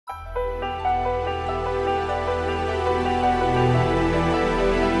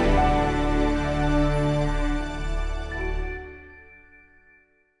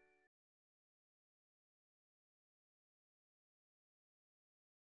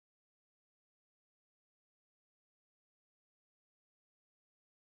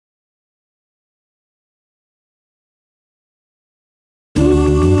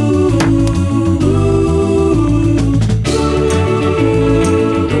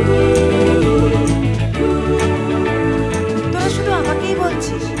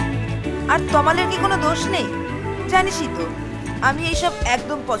জানিসই তো আমি এইসব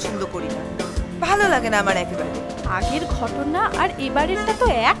একদম পছন্দ করি না, ভালো লাগে না আমার একেবারে। আগের ঘটনা আর এবারেরটা তো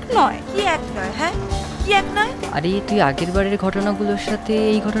এক নয়। কি এক নয়? হ্যাঁ কি এক নয়? আরে তুই আগের বারের ঘটনাগুলোর সাথে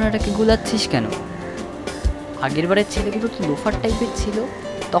এই ঘটনাটাকে গুলাচ্ছিস কেন? আগের বারের ছেলেগুলো তো লোফার টাইপের ছিল,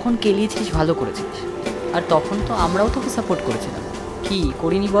 তখন কেলিয়েছিস, ভালো করেছিস, আর তখন তো আমরাও তোকে সাপোর্ট করেছিলাম। কি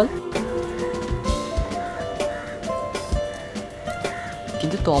করিনি বল?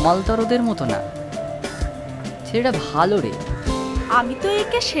 কিন্তু তমাল তো আর ওদের মতো না, ছেলেটা ভালো রে। আমি তো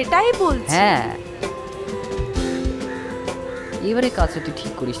একে সেটাই বলছি। হ্যাঁ এবারে কাজটা তুই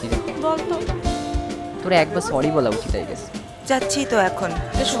ঠিক করিস নি রে। বলতো তোর একবার সরি বলা উচিত হয়ে গেছে। যাচ্ছি তো এখন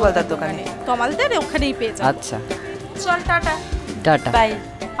সুবলদার দোকানে, তমালদের ওখানেই পেয়ে যাবো। আচ্ছা চল টাটা। Tata bye.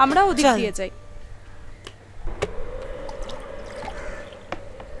 আমরা ওদিক দিয়ে যাই।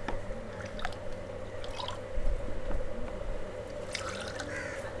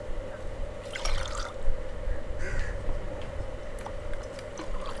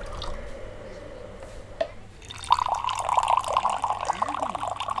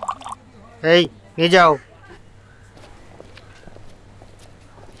 এই নিয়ে যাও।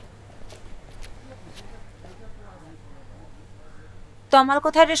 তমাল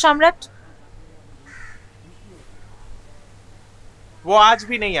কোথায় রে সম্রাট? वो आज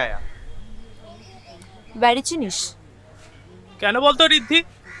भी नहीं आया। বাড়ি চিনিস? কেন বলতো রিদ্ধি?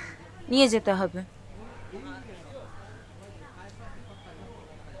 নিয়ে যেতে হবে।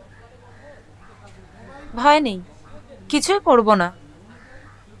 ভয় নেই, কিছুই করবো না,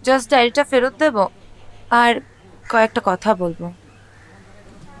 জাস্ট ডায়েরিটা ফেরত দেব আর কয়েকটা কথা বলবো।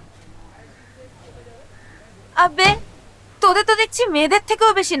 আবে তোদের তো দেখছি মেয়েদের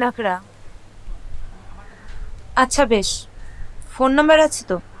থেকেও বেশি নাকড়া। আচ্ছা বেশ, ফোন নাম্বার আছে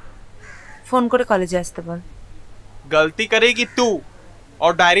তো? ফোন করে কলেজে আসতে বল। गलती करेगी तू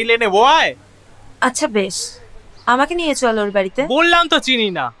और डायरी लेने वो आए। আচ্ছা বেশ, আমাকে নিয়ে চল ওর বাড়িতে। বললাম তো চিনি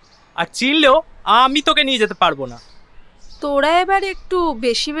না, আর চিনলেও আমি তোকে নিয়ে যেতে পারবো না। তোরা এবার একটু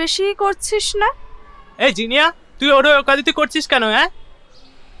বেশি বেশি করছিস না? এই জিনিয়া, তুই ওর ওকালতি করছিস কেন? হ্যাঁ,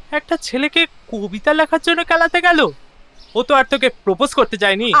 একটা ছেলেকে কবিতা লেখার জন্য খেলাতে গেল, ও তো আর তোকে প্রপোজ করতে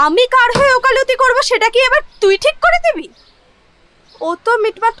যায়নি। আমি কার হয়ে ওকালতি করব সেটা কি এবার তুই ঠিক করে দিবি? ও তো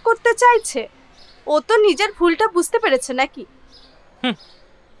মিটমাট করতে চাইছে, ও তো নিজের ভুলটা বুঝতে পেরেছে নাকি?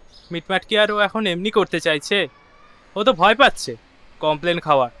 মিটমাট কি আর ও এখন এমনি করতে চাইছে? ও তো ভয় পাচ্ছে কমপ্লেন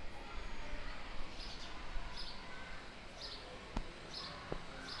খাওয়ার।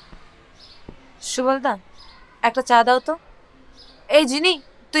 সুবলদা একটা চা দাও তো। এই জিনি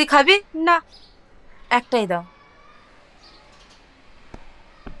তুই খাবি? না। একটাই দাও।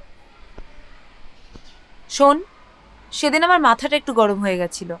 শোন, সেদিন আমার মাথাটা একটু গরম হয়ে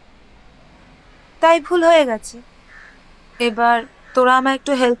গেছিল, তাই ভুল হয়ে গেছে। এবার তোরা আমায়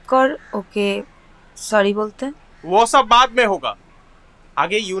একটু হেল্প কর ওকে সরি বলতে। वो सब बाद में होगा।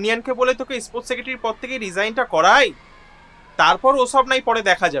 আগে ইউনিয়নকে বলে তোকে স্পোর্টস সেক্রেটারি পদ থেকে রিজাইনটা করাই, তারপর ওসব নাই পরে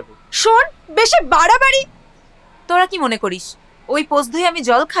দেখা যাবে। শোন, বেশি বাড়াবাড়ি। তোরা কি মনে করিস ওই পোস্ট ধুয়ে আমি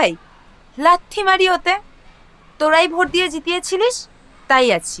জল খাই? লাথি মারি ওতে। তোরাই ভোট দিয়ে জিতিয়েছিলিস, তাই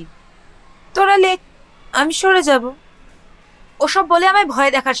আছি। তোরা লেখ, আমি সরে যাব। ওসব বলে আমায়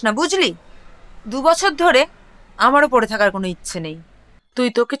ভয় দেখাস না, বুঝলি? 2 বছর ধরে আমারও পড়ে থাকার কোনো ইচ্ছে নেই। তুই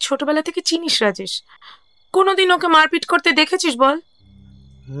তোকে ছোটবেলা থেকে চিনিস রাজেশ, কোনোদিন ওকে মারপিট করতে দেখেছিস বল?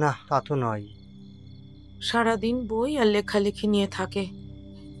 না তা তো নয়। সারাদিন বই আর লেখালেখি নিয়ে থাকে,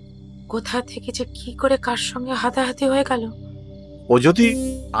 কোথা থেকে যে কি করে কার সঙ্গে হাতাহাতি হয়ে গেল। ও যদি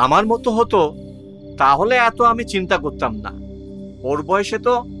আমার মতো হতো তাহলে এত আমি চিন্তা করতাম না। ওর বয়সে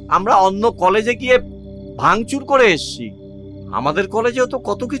তো আমরা অন্য কলেজে গিয়ে ভাঙচুর করে এসেছি, আমাদের কলেজেও তো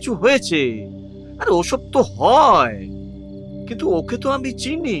কত কিছু হয়েছে। আর ওসব তো হয়, কিন্তু ওকে তো আমি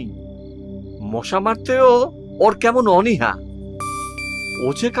চিনি। মশা মারতেও ওর কেমন অনীহা। ও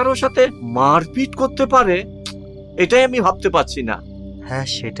যে কারোর সাথে মারপিট করতে পারে এটাই আমি ভাবতে পারছি না। হ্যাঁ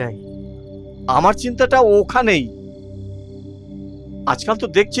সেটাই, আমার চিন্তাটা ওখানেই। আজকাল তো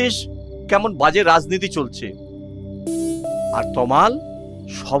দেখছিস কেমন বাজে রাজনীতি চলছে। আর তমাল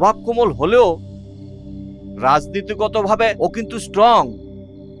স্বভাব কোমল হলেও রাজনীতিগতভাবে ও কিন্তু স্ট্রং।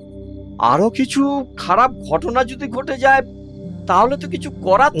 আরো কিছু খারাপ ঘটনা যদি ঘটে যায় তাহলে তো কিছু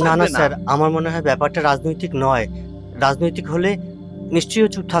করার না না স্যার, আমার মনে হয় ব্যাপারটা রাজনৈতিক নয়। রাজনৈতিক হলে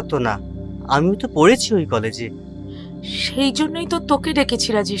নিশ্চয়ই চুপ থাকতো না। আমিও তো পড়েছি ওই কলেজে। সেই জন্যই তো তোকে ডেকেছি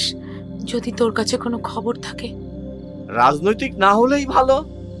রাজেশ, যদি তোর কাছে কোনো খবর থাকে। রাজনৈতিক না হলেই ভালো,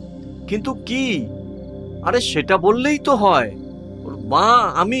 কিন্তু কি? আরে সেটা বললেই তো হয়। ওর মা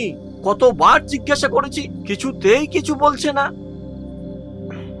আমি কতবার জিজ্ঞাসা করেছি, কিছুতেই কিছু বলছে না।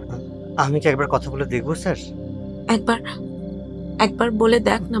 আমি কি একবার কথা বলে দেখবো স্যার? একবার বলে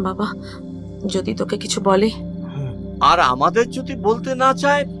দেখ না বাবা, যদি তোকে কিছু বলে। আর আমাদের যদি বলতে না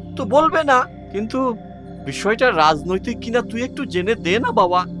চায় তো বলবে না, কিন্তু বিষয়টা রাজনৈতিক কিনা তুই একটু জেনে দে না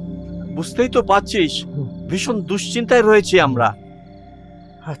বাবা। বুঝতেই তো পারছিস ভীষণ দুশ্চিন্তায় রয়েছি আমরা।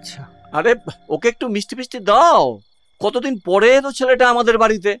 আচ্ছা। আরে ওকে একটু মিষ্টি মিষ্টি দাও, কতদিন পরে এলো ছেলেটা আমাদের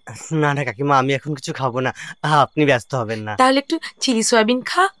বাড়িতে। না না কাকিমা, আমি এখন কিছু খাবো না, আপনি ব্যস্ত হবেন না। তাহলে একটু চিলি সয়াবিন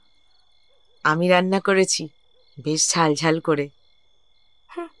খা, আমি রান্না করেছি বেশ ঝাল ঝাল করে।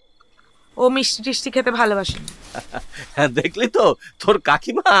 ও মিষ্টি টিষ্টি খেতে ভালোবাসে। হ্যাঁ দেখলি তো, তোর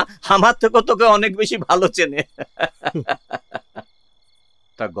কাকিমা আমার থেকে তোকে অনেক বেশি ভালো চেনে।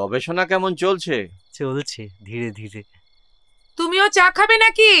 তা গবেষণা কেমন চলছে? চলছে ধীরে ধীরে। তুমিও চা খাবে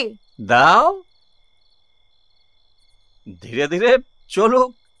নাকি? দাও, ধীরে ধীরে চলুক,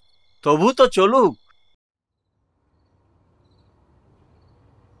 তবু তো চলুক।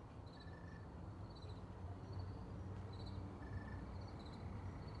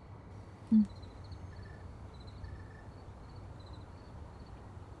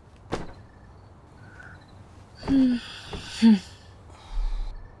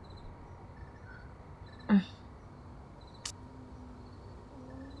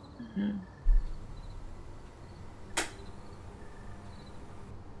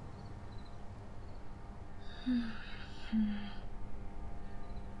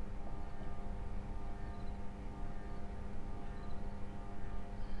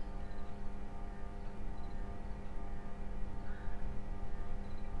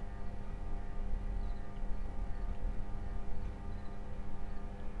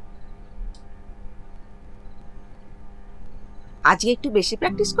 আজকে একটু বেশি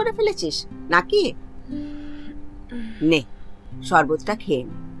প্র্যাকটিস করে ফেলেছিস নাকি? নে শরবতটা খেয়ে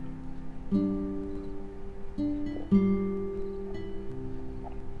নে।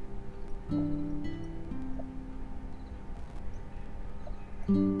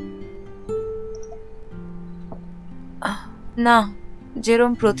 না,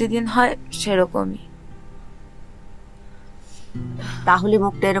 যেরকম প্রতিদিন হয় সেরকমই। তাহলে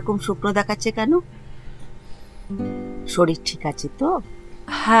মুখটা এরকম শুকনো দেখাচ্ছে কেন? শরীর ঠিক আছে তো?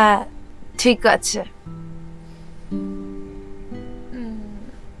 হ্যাঁ ঠিক আছে।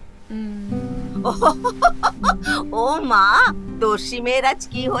 ও মা, দর্শি মেয়ের আজ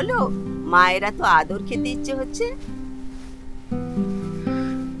কি হলো? মায়েরা তো আদর খেতে ইচ্ছে হচ্ছে।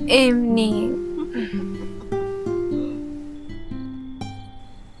 এমনি।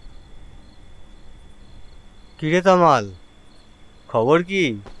 কিরে তামাল, খবর কি?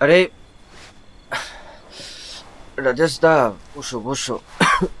 আরে রাজেশ দা, বসো বসো।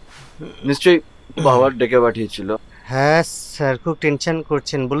 নিশ্চয়ই বাবার ডেকে পাঠিয়েছিল। হ্যাঁ স্যার, খুব টেনশন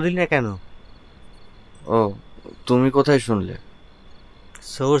করছেন, বলে দিন না কেন? ও, তুমি কোথায় শুনলে?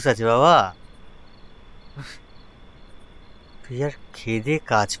 সোর্স আছে বাবা। তুই আর খেয়ে দিয়ে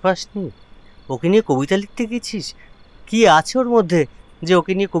কাজ পাসনি? ওকে নিয়ে কবিতা লিখতে গেছিস? কি আছে ওর মধ্যে যে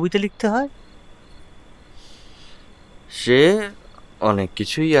ওকে নিয়ে কবিতা লিখতে হয়? সে অনেক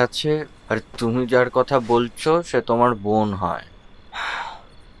কিছুই আছে, আর তুমি যার কথা বলছো সে তোমার বোন হয়।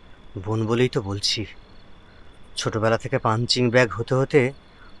 বোন বলেই তো বলছি। ছোটবেলা থেকে পাঞ্চিং ব্যাগ হতে হতে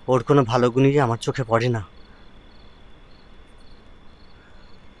ওর কোনো ভালো গুণই আমার চোখে পড়ে না।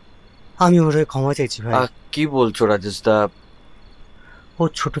 আমি ওর হয়ে ক্ষমা চাইছি ভাই। কি বলছো রাজেশ দা? ও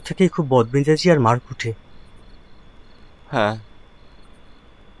ছোট থেকেই খুব বদমেজাজি আর মারকুটে। হ্যাঁ,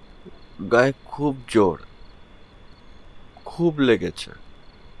 গায়ে খুব জোর, খুব লেগেছে।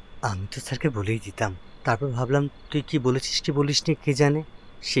 আমি তো স্যারকে বলেই দিতাম, তারপর ভাবলাম তুই কি বলেছিস কি বলিসনি কে জানে,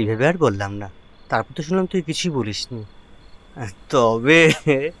 সেইভাবে আর বললাম না। তারপর তো শুনলাম তুই কিছুই বলিসনি। তবে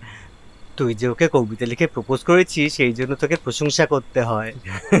তুই যে ওকে কবিতা লিখে প্রপোজ করেছিস সেই জন্য তোকে প্রশংসা করতে হয়।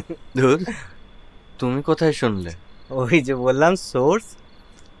 ধুর, তুমি কোথায় শুনলে? ওই যে বললাম সোর্স।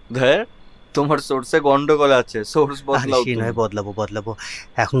 ধর, তোমার সোর্সে গন্ডগোল আছে, সোর্স বদলাও। সে নয়, বদলাবো বদলাবো।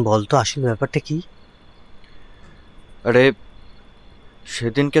 এখন বল তো আসল ব্যাপারটা কি? আরে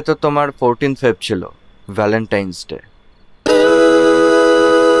সেদিনকে তো তোমার 14 ফেব ছিল, ভ্যালেন্টাইন্স ডে।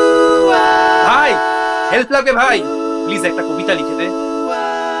 ভাই হেল্প লাগবে ভাই, প্লিজ একটা কবিতা লিখে দে।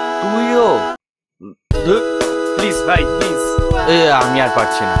 তুইও? প্লিজ ভাই প্লিজ। আমি আর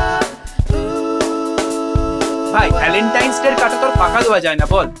পারছি না ভাই, ভ্যালেন্টাইন্স ডে কাটা তোর পাকা দেওয়া যায় না,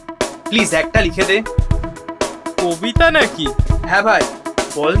 বল প্লিজ একটা লিখে দে। কবিতা নাকি? হ্যাঁ ভাই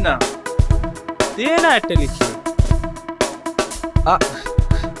বল না। দে না একটা লিখে।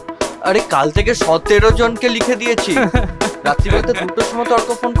 আরে কাল থেকে 17 জনকে লিখে দিয়েছি। রাত্রিবেলাতে 2টোর সময় তর্ক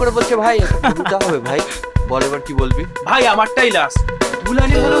ফোন করে বলছে ভাই কবিতা হবে। ভাই বল এবার কি বলবি? ভাই আমারটাই লাস্ট,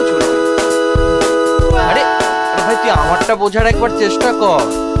 দুলানি হলেও চলবে। আরে ভাই তুই আমারটা বোঝার একবার চেষ্টা কর।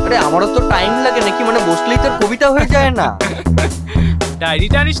 আরে আমারও তো টাইম লাগে নাকি, মানে বসলেই তোর কবিতা হয়ে যায় না।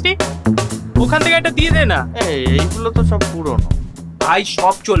 ডায়েরিটা আনিসনি? ওখান থেকে একটা দিয়ে দে না। এইগুলো তো সব পুরনো। ভাই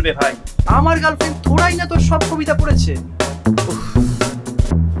সব চলবে ভাই, আমার গার্লফ্রেন্ড থোড়াই না তোর সব কবিতা পড়েছে।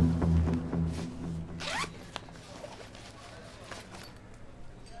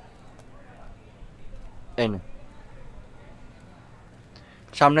 এই নে,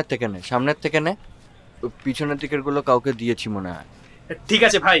 সামনের থেকে নে, সামনের থেকে নে। পিছনের দিকের গুলো কাউকে দিয়েছি মনে হয়। ঠিক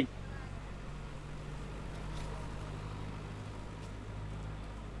আছে ভাই।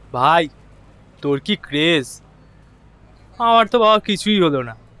 ভাই তোর কি ক্রেজ, আমার তো বাবা কিছুই হলো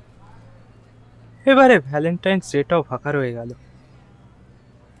না। এবারে ভ্যালেন্টাইন্স ডেটাও ফাঁকা রয়ে গেল।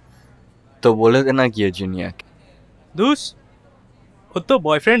 তো বলে দে না গিয়ে জিনিয়াকে। দুস, ওর তো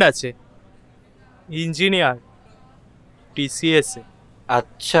বয়ফ্রেন্ড আছে, ইঞ্জিনিয়ার, টিসিএস এ।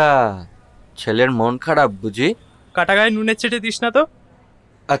 আচ্ছা, ছেলের মন খারাপ বুঝি? কাটা গায়ে নুনের চেটে দিস না তো।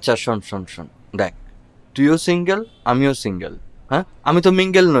 আচ্ছা শোন শোন শোন, দেখ তুইও সিঙ্গেল আমিও সিঙ্গেল, হ্যাঁ আমি তো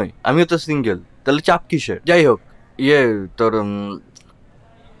মিঙ্গেল নই, আমিও তো সিঙ্গেল, তাহলে চাপ কিসের? যাই হোক, তোর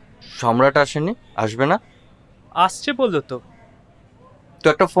সম্রাট আসেনি, আসবে না? আসছে বললো তো। তো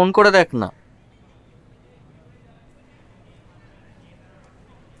একটা ফোন করে দেখ না।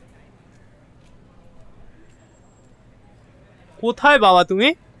 কোথায় বাবা তুমি?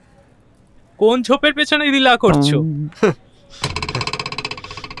 কোন ঝোপের পেছনে দিলা করছো?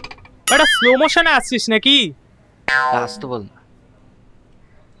 একটা স্লো মোশনে আসছিস নাকি? আসতে বল না।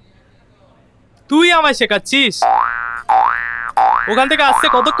 তুই আমায় শেখাচ্ছিস? ওখান থেকে আসতে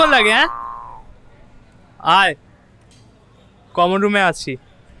কতক্ষণ লাগে? হ্যাঁ আয়, কমন রুমে আছি।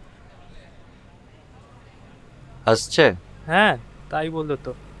 আসছে? হ্যাঁ তাই বললো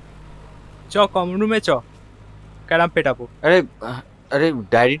তো। চ কমন রুমে চ, ক্যারাম পেটাবো। আরে আরে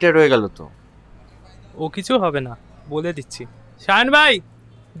ডায়েরিটা রয়ে গেল তো। ও কিছু হবে না, বলে দিচ্ছি। শায়ন ভাই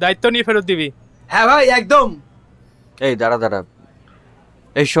দায়িত্ব নিয়ে ফেরত দিবি। হ্যাঁ ভাই একদম। এই দাঁড়া দাঁড়া,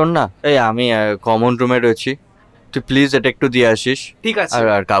 এই শোন না, এই আমি কমন রুমে রয়েছি, তুই প্লিজ এটা একটু দিয়ে আসিস। ঠিক আছে।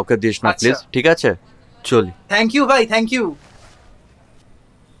 আর কাউকে দিস না প্লিজ, ঠিক আছে? চলি। থ্যাংক ইউ ভাই, থ্যাংক ইউ।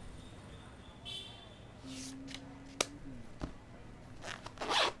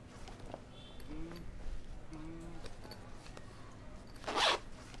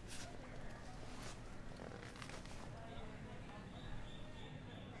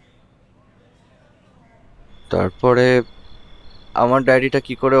 তারপরে আমার ডায়েরিটা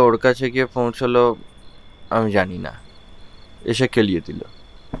কি করে ওর কাছে গিয়ে পৌঁছলো আমি জানি না, এসে খেলিয়ে দিল।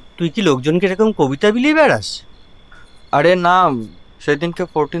 তুই কি লোকজনকে এরকম কবিতা বিলিয়ে বেড়াস? আরে না, সেদিনকে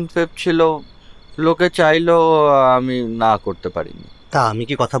 14th ফেব ছিল, লোকে চাইলো, আমি না করতে পারিনি। তা আমি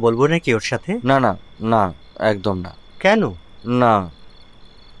কি কথা বলবো নাকি ওর সাথে? না না না, একদম না। কেন? না,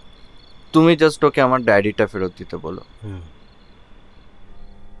 তুমি জাস্ট ওকে আমার ডায়েরিটা ফেরত দিতে বলো।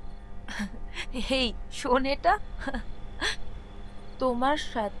 এই শোন, এটা তোমার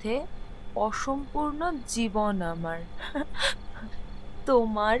সাথে অসম্পূর্ণ জীবন আমার।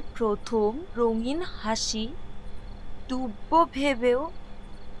 তোমার প্রথম রঙিন হাসি ডুববো ভেবেও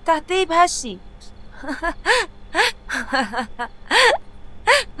তাতেই ভাসি।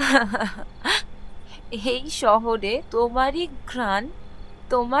 এই শহরে তোমারই ঘ্রাণ,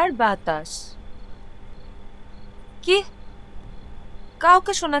 তোমার বাতাস। কি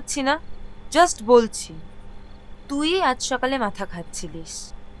কাউকে শোনাচ্ছি না, জাস্ট বলছি। তুই আজ সকালে মাথা খাচ্ছিলিস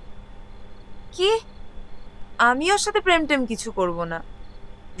কি? আমি ওর সাথে প্রেম টেম কিছু করব না।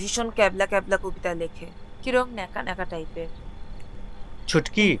 ভীষণ ক্যাবলা ক্যাবলা কবিতা লেখে, কিরম ন্যাকা ন্যাকা টাইপের।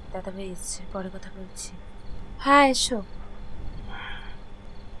 ছুটকি, দাদা ভাই এসছে, পরে কথা বলছি। হ্যাঁ এসো।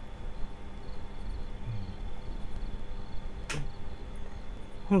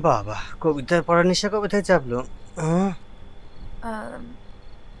 বাবা, কবিতার পড়া নিশা কবিতায় চাপলো।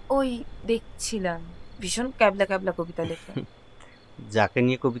 ওই দেখছিলাম, ভীষণ ক্যাবলা ক্যাবলা কবিতা লেখে। যাকে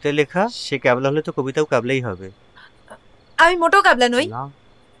নিয়ে কবিতা লেখা সে ক্যাবলা হলে তো কবিতাও ক্যাবলাই হবে। আমি মোটেও ক্যাবলা নই।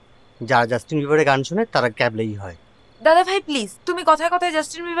 যারা জাস্টিন বিবারের গান শোনে তারা ক্যাবলাই হয়। দাদা ভাই প্লিজ, তুমি কথায় কথায়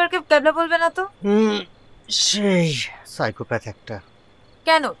জাস্টিন বিবারকে ক্যাবলা বলবে না তো। সেই সাইকোপ্যাথ একটা।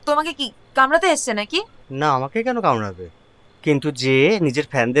 কেন, তোমাকে কি কামড়াতে এসছে নাকি? না, আমাকে কেন কামড়াবে? কিন্তু যে নিজের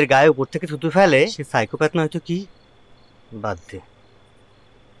ফ্যানদের গায়ে উপর থেকে থুতু ফেলে সে সাইকোপ্যাথ নয় তো কি? বাদ দে।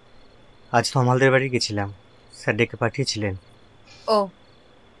 আজ তমালদের বাড়ি গেছিলাম, স্যার ডেকে পাঠিয়েছিলেন। ও,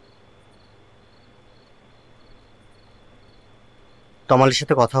 তমালের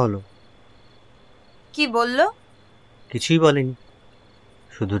সাথে কথা হলো। কি বললো? কিছুই বলেনি,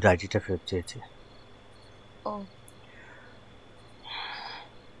 শুধু ডায়েরিটা ফেরত চেয়েছে। ও,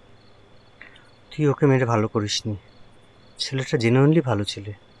 তুই ওকে মেরে ভালো করিসনি, ছেলেটা জেনুইনলি ভালো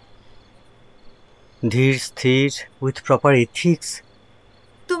ছেলে, ধীর স্থির, উইথ প্রপার এথিক্স।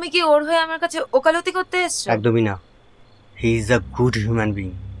 তুমি কি ওর হয়ে আমার কাছে ওকালতি করতে এসছো? একদমই না, he is a good human being.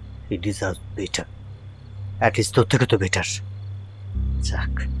 He deserve better, at least তোর থেকে তো বেটার।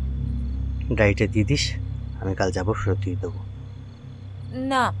 যাক, ডায়েরিটা দিয়ে দিস, আমি কাল যাবো, ফেরত দিয়ে দেবো।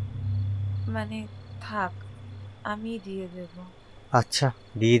 না মানে থাক, আমি দিয়ে দেব। আচ্ছা,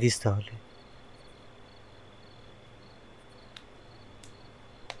 দিয়ে দিস তাহলে।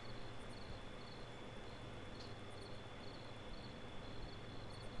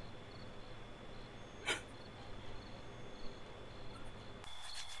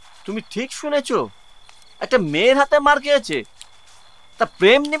 তুমি ঠিক শুনেছো, একটা মেয়ের হাতে মার খেয়েছে, তা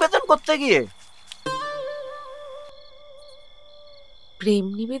প্রেম নিবেদন করতে গিয়ে। প্রেম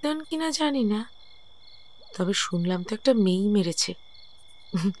নিবেদন কিনা জানি না, তবে শুনলাম তো একটা মেয়েই মেরেছে,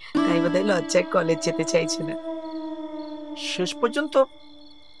 তাই বোধহয় লজ্জায় কলেজ যেতে চাইছে না। শেষ পর্যন্ত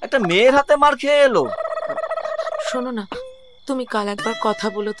একটা মেয়ের হাতে মার খেয়ে এলো। শোনো না, তুমি কাল একবার কথা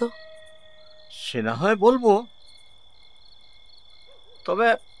বলো তো। সে না হয় বলবো, তবে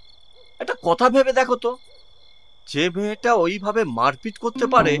একটা কথা ভেবে দেখো তো, যে মেয়েটা ওইভাবে মারপিট করতে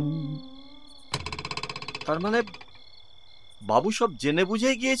পারে, তার মানে বাবু সব জেনে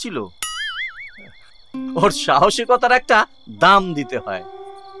বুঝেই গিয়েছিল। ওর সাহসিকতার একটা দাম দিতে হয়।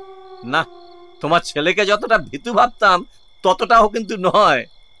 না, তোমার ছেলেকে যতটা ভীতু ভাবতাম ততটাও কিন্তু নয়,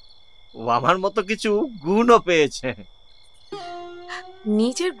 ও আমার মতো কিছু গুণও পেয়েছে।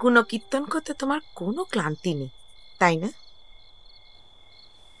 নিজের গুণকীর্তন করতে তোমার কোনো ক্লান্তি নেই, তাই না?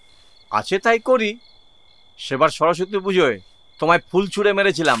 আছে তাই করি। সেবার সরস্বতী পুজোয় তোমায় ফুল ছুঁড়ে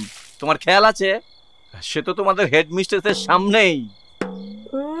মেরেছিলাম, তোমার খেয়াল আছে? সে তো তোমাদের হেড মিস্ট্রেসের সামনেই।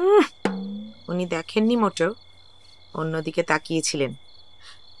 উনি দেখেননি মোটেও, অন্যদিকে তাকিয়েছিলেন।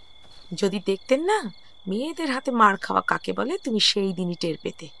 যদি দেখতেন না মেয়েদের হাতে মার খাওয়া কাকে বলে, তুমি সেই দিনই টের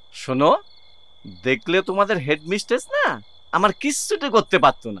পেতে। শোনো, দেখলে তোমাদের হেড মিস্ট্রেস না আমার কিচ্ছুটি করতে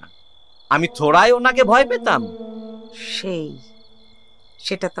পারতো না, আমি থোড়াই ওনাকে ভয় পেতাম।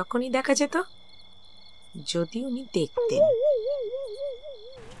 সেটা তখনই দেখা যেত যদি উনি দেখতেন।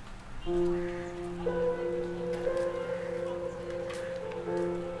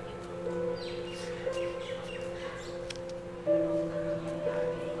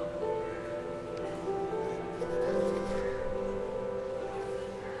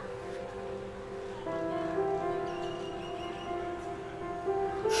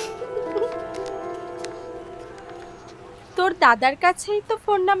 তোর দাদার কাছেই তো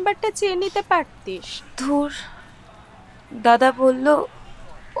ফোন নাম্বারটা চেয়ে নিতে পারতিস। ধুর, দাদা বলল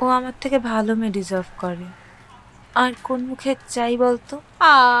ও আমার থেকে ভালো মেয়ে ডিজার্ভ করে। আর কোন মুখে চাই বলতো?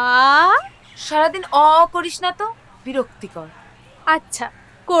 সারাদিন করিস না তো, বিরক্তিকর। আচ্ছা,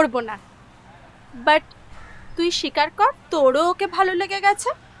 করব না, বাট তুই স্বীকার কর তোরও ওকে ভালো লেগে গেছে,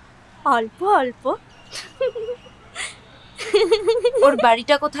 অল্প অল্প। ওর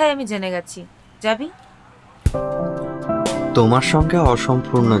বাড়িটা কোথায় আমি জেনে গেছি, যাবি? তোমার সঙ্গে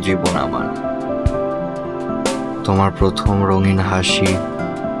অসম্পূর্ণ জীবন আমার, তোমার প্রথম রঙিন হাসি,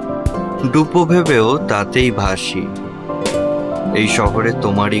 ডুবো ভেবেও তাতেই ভাসি। এই শহরে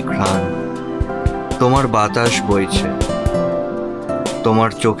তোমারই ঘ্রাণ, তোমার বাতাস বইছে,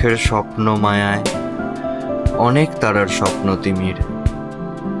 তোমার চোখের স্বপ্ন মায়ায় অনেক তারার স্বপ্ন তিমির।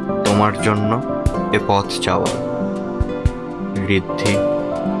 তোমার জন্য এ পথ চাওয়া ঋদ্ধি,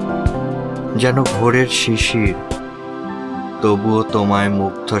 যেন ভোরের শিশির, তবুও তোমায়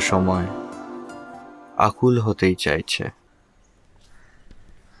মুগ্ধ সময় আকুল হতেই চাইছে।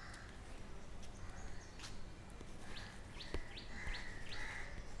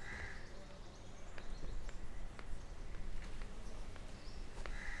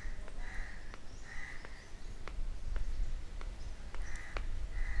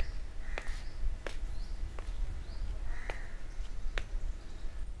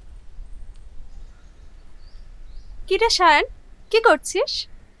 কিরে সায়ন, কি করছিস?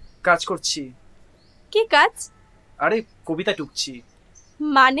 কাজ করছি। কি কাজ? আরে কবিতা টুকছি।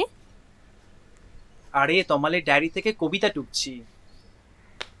 মানে? আরে তমালের ডায়েরি থেকে কবিতা টুকছি।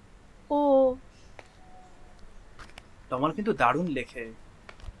 ও, তমাল কিন্তু দারুণ লেখে।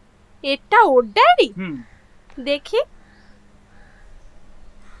 এটা ওর ডায়েরি? দেখি।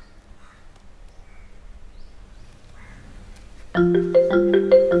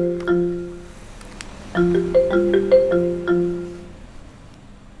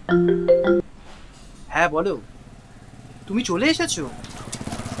 হ্যাঁ বলো, তুমি চলে এসেছো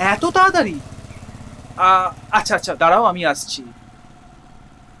এত তাড়াতাড়ি? আচ্ছা আচ্ছা, দাঁড়াও আমি আসছি।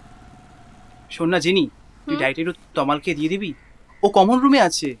 শোন না জেনি, তুই ডায়েরিটা তমালকে দিয়ে দিবি, ও কমন রুমে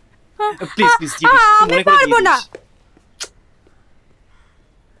আছে। প্লিজ প্লিজ দিয়ে দিস, মনে করে দিয়ে দিস।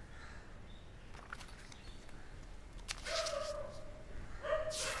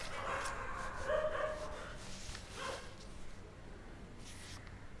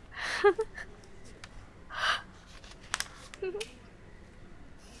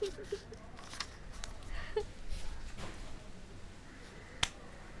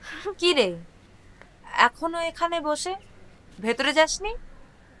 কি রে, এখনো এখানে বসে, ভেতরে যাসনি?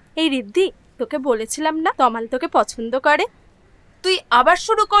 এই রিদ্ধি, তোকে বলেছিলাম না তমাল তোকে পছন্দ করে। তুই আবার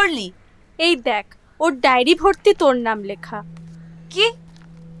শুরু করলি? এই দেখ, ওর ডায়েরি ভর্তি তোর নাম লেখা। কি?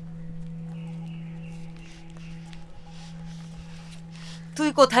 তুই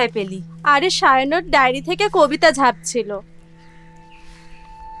কোথায় পেলি? আরে সায়নোর ডায়েরি থেকে কবিতা ঝাপছিল।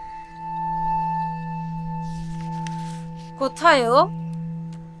 কোথায় ও?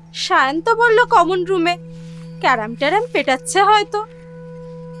 সায়ন তো বললো কমন রুমে, ক্যারাম ট্যারাম পেটাচ্ছে হয়তো।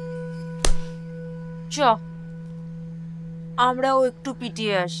 চ, আমরাও একটু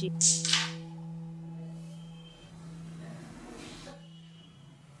পিটিয়ে আসি।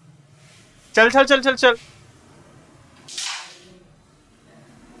 চল চল চল চল চল।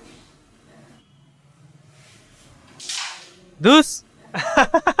 দুস।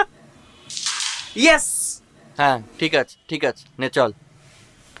 ইয়েস। হ্যাঁ ঠিক আছে ঠিক আছে, নে চল।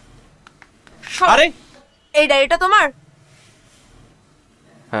 আরে এই ডায়েরিটা তোমার?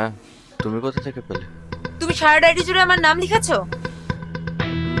 হ্যাঁ, তুমি কোথা থেকে পেলে? তুমি সারা ডায়েরি জুড়ে আমার নাম লিখেছো?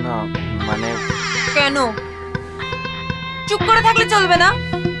 না মানে কেন? চুপ করে থাকলে চলবে না,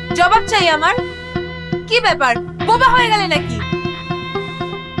 জবাব চাই আমার। কি ব্যাপার, বোবা হয়ে গেলে নাকি?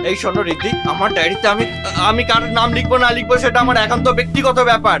 এই শোনো রিদ্ধি, আমার ডায়েরিতে আমি কারোর নাম লিখবো না লিখবো সেটা আমার একান্ত ব্যক্তিগত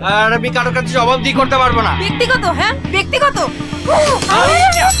ব্যাপার, আর আমি কারোর কাছে জবাবদিহি করতে পারবো না। ব্যক্তিগত? হ্যাঁ ব্যক্তিগত।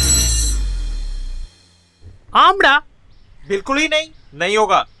 আমরা বিলকুলই নেই, নেই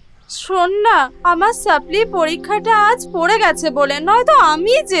হোগা। শোন না, আমার সাপ্লি পরীক্ষাটা আজ পড়ে গেছে বলে, নয়তো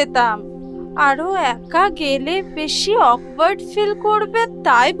আমি যেতাম। আরো একা গেলে বেশি অকওয়ার্ড ফিল করবে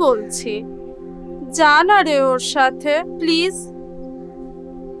তাই বলছি। যা না রে ওর সাথে প্লিজ।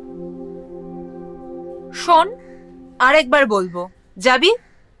 শোন, আরেকবার বলবো, যাবি?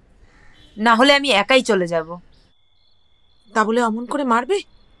 না হলে আমি একাই চলে যাব। তা বলে অমন করে মারবে?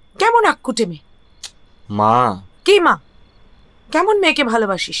 কেমন আক্কুটে মেয়ে! মা। কি মা? কেমন মেয়েকে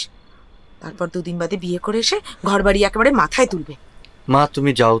ভালোবাসিস? তারপর দুদিন বাদে বিয়ে করে এসে ঘর বাড়ি একেবারে মাথায় তুলবে। মা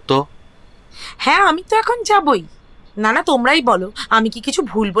তুমি যাও তো। হ্যাঁ আমি তো এখন যাবই। না না তোমরাই বলো, আমি কি কিছু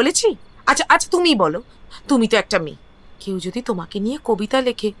ভুল বলেছি? আচ্ছা আচ্ছা তুমিই বলো, তুমি তো একটা মেয়ে, কেউ যদি তোমাকে নিয়ে কবিতা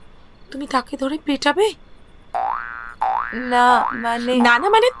লেখে তুমি তাকে ধরে পেটাবে? না মানে না না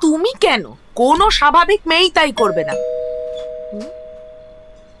মানে তুমি কেন? কোনো স্বাভাবিক মেয়েই তাই করবে না।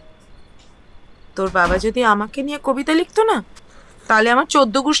 তোর বাবা যদি আমাকে নিয়ে কবিতা লিখতো না, তাহলে আমার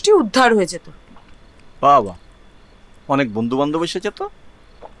 14 গোষ্ঠী উদ্ধার হয়ে যেত। বাবা, অনেক বন্ধু বান্ধব এসেছে তো।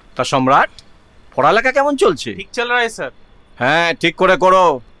 তা সম্রাট, পড়ালেখা কেমন চলছে? ঠিক চল রা স্যার। হ্যাঁ ঠিক করে করো।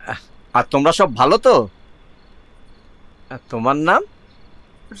 আর তোমরা সব ভালো তো? তোমার নাম?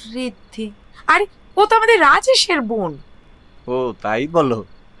 রিদ্ধি। আরে ও তো আমাদের রাজেশের বোন। ও তাই বলো?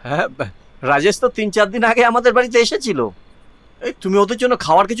 হ্যাঁ, রাজেশ তো 3-4 দিন আগে আমাদের বাড়িতে এসেছিল। এই তুমি ওদের জন্য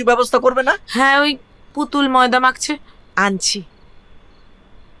খাওয়ার কিছু ব্যবস্থা করবে না? হ্যাঁ ওই পুতুল ময়দা মাখছে, আনছি।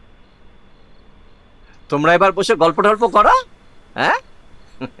 তোমরা এবার বসে গল্প টল্প করো। হ্যাঁ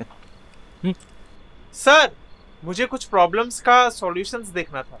सर मुझे कुछ प्रॉब्लम्स का सॉल्यूशंस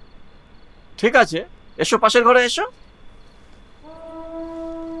देखना था। ঠিক আছে, এসো পাশের ঘরে এসো।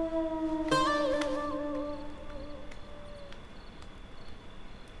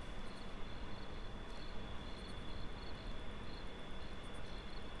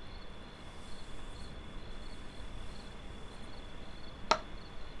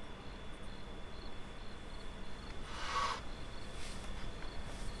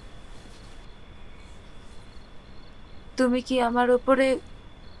 তুমি কি আমার উপরে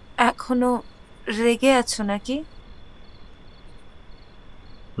এখনো রেগে আছো নাকি?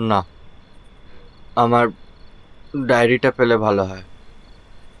 না, আমার ডায়েরিটা পেলে ভালো হয়।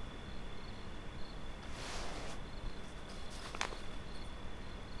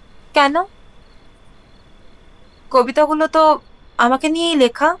 কেন? কবিতাগুলো তো আমাকে নিয়েই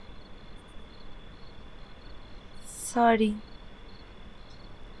লেখা। সরি।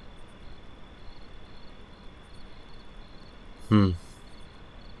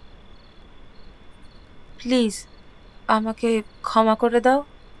 প্লিজ আমাকে ক্ষমা করে দাও।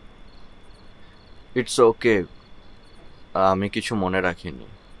 ইটস ওকে, আমি কিছু মনে রাখিনি।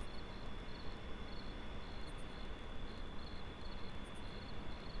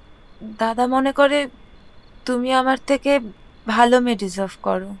 দাদা মনে করে তুমি আমার থেকে ভালো মেয়ে ডিজার্ভ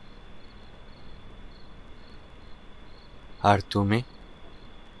করো। আর তুমি?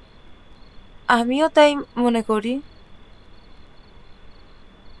 আমিও তাই মনে করি।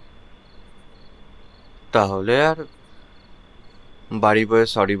 তাহলে আর বাড়ি বয়ে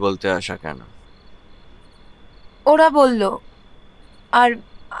সরি বলতে আসা কেন? ওরা বলল, আর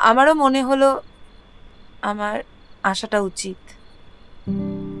আমারও মনে হলো আমার আসাটা উচিত।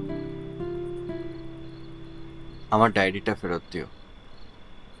 আমার ডায়েরিটা ফেরত দিও।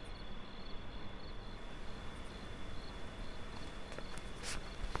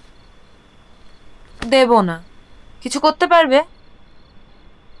 দেব না। কিছু করতে পারবে?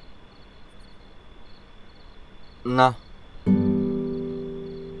 না,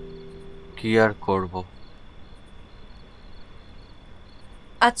 কি আর করব।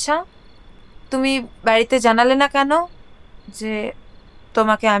 আচ্ছা, তুমি বাড়িতে জানালে না কেন যে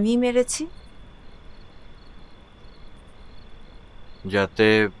তোমাকে আমিই মেরেছি? যাতে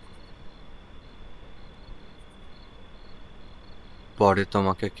পরে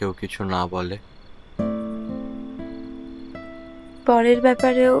তোমাকে কেউ কিছু না বলে। পরের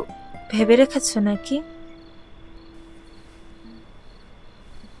ব্যাপারেও ভেবে রেখেছো নাকি?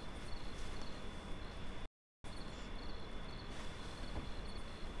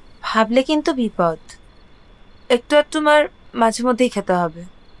 ভাবলে কিন্তু বিপদ। একটু একটু মার মাঝে মধ্যেই খেতে হবে।